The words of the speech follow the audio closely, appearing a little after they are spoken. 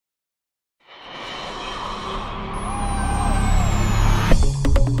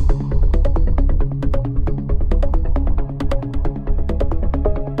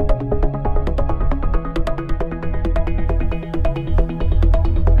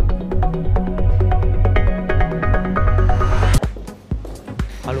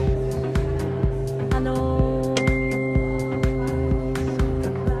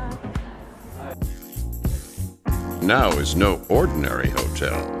is no ordinary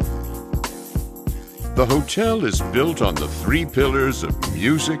hotel. The hotel is built on the three pillars of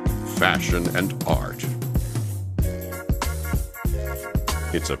music, fashion, and art.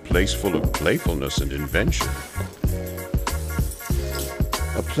 It's a place full of playfulness and invention.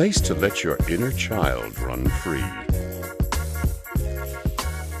 A place to let your inner child run free.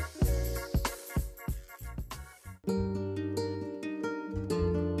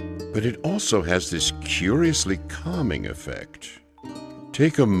 But it also has this curiously calming effect.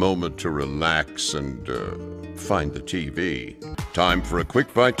 Take a moment to relax and find the TV. Time for a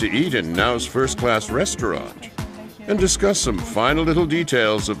quick bite to eat in Now's first-class restaurant. And discuss some final little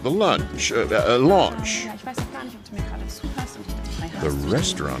details of the launch. The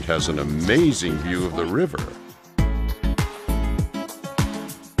restaurant has an amazing view of the river.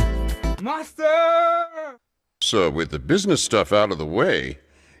 Master! So with the business stuff out of the way,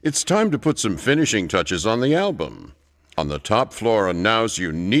 it's time to put some finishing touches on the album. On the top floor are Now's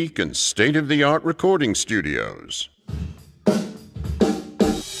unique and state-of-the-art recording studios.